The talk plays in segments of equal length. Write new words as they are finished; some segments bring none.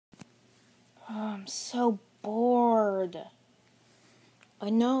Oh, I'm so bored. I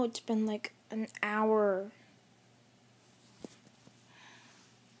know it's been like an hour.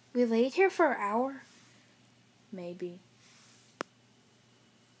 We laid here for an hour? Maybe.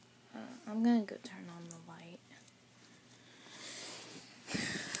 I'm gonna go turn on the light.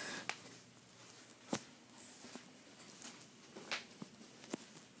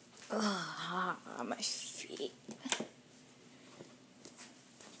 Ugh, my feet.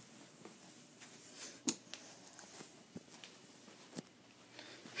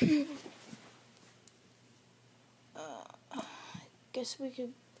 Guess we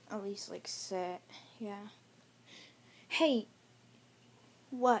could at least like sit. Yeah. Hey,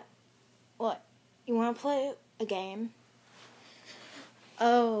 what? What? You wanna play a game?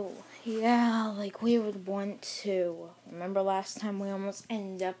 Oh, yeah, like we would want to. Remember last time we almost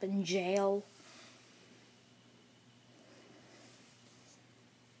ended up in jail?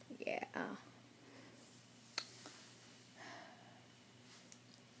 Yeah.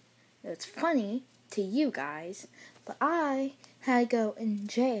 It's funny to you guys, but I had to go in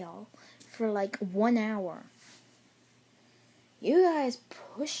jail for like 1 hour. You guys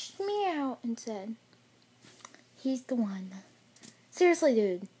pushed me out and said, he's the one. Seriously,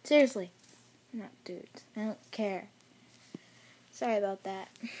 dude. Seriously. Not dude. I don't care. Sorry about that.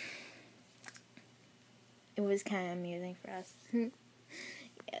 It was kind of amusing for us.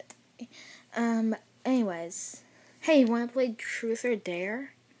 Yeah. Anyways. Hey, you want to play Truth or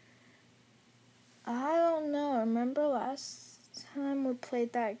Dare? I don't know. Remember last time we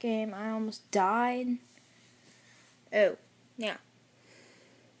played that game, I almost died? Oh, yeah.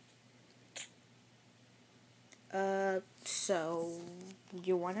 So,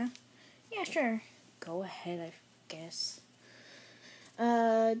 you wanna? Yeah, sure. Go ahead, I guess.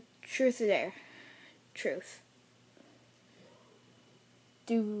 Truth or Dare? Truth.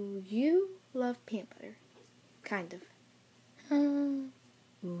 Do you love peanut butter? Kind of.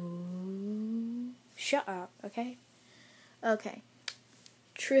 Ooh. Shut up, okay? Okay.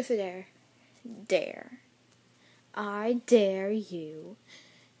 Truth or Dare? Dare. I dare you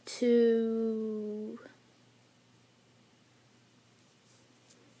to...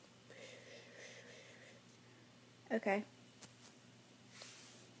 Okay.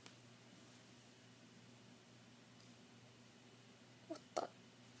 What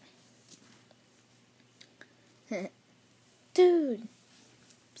the... Dude.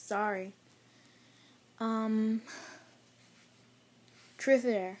 Sorry. Truth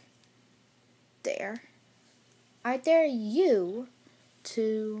or Dare? Dare. I dare you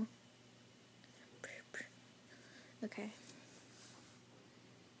to... Okay.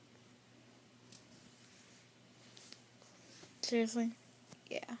 Seriously?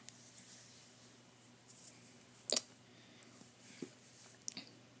 Yeah.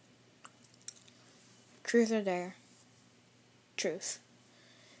 Truth or Dare? Truth.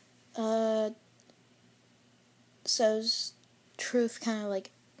 So is truth kind of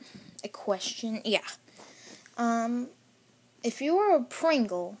like a question? Yeah. If you were a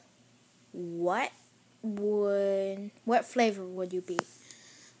Pringle, what flavor would you be?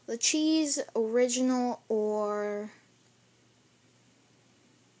 The cheese, original, or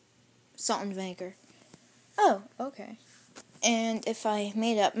salt and vinegar? Oh, okay. And if I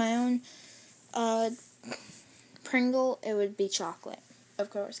made up my own Pringle, it would be chocolate,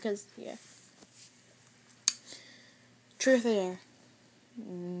 of course, because, yeah. Truth or Dare?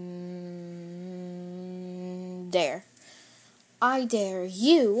 Dare. I dare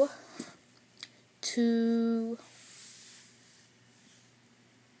you to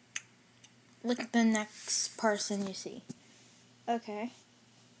lick the next person you see. Okay.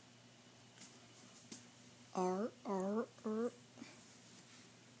 R.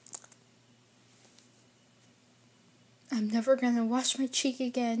 I'm never gonna wash my cheek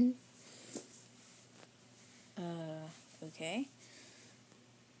again. Okay.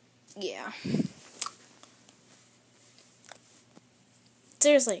 Yeah.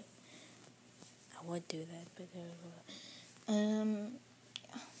 Seriously. I would do that, but, yeah.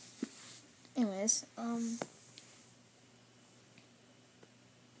 Anyways,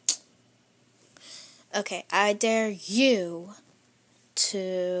 okay, I dare you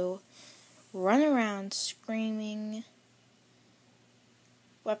to run around screaming,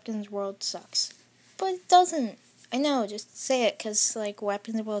 Weapons World sucks. But it doesn't. I know, just say it, because, like,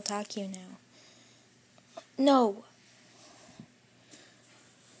 Weapons will attack you now. No.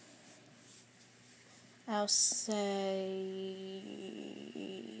 I'll say...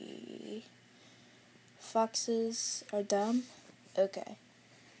 Foxes are dumb? Okay.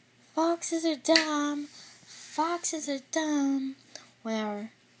 Foxes are dumb. Foxes are dumb. 1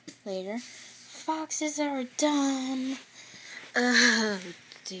 hour later. foxes are dumb. Oh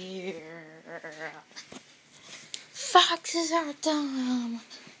dear. Foxes are dumb.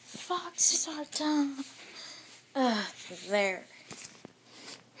 Foxes are dumb. There.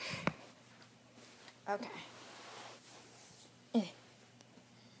 Okay.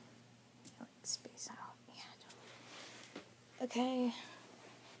 Space out. Yeah. Okay.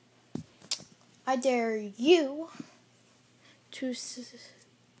 I dare you to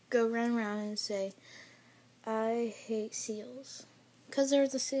go run around and say, I hate seals. Because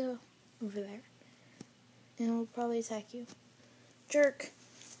there's a seal over there. And it'll probably attack you. Jerk.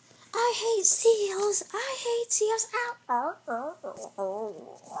 I hate seals. I hate seals. Ow.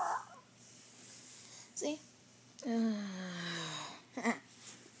 See? The end.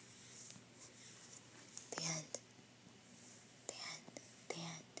 The end. The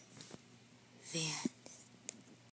end. The end.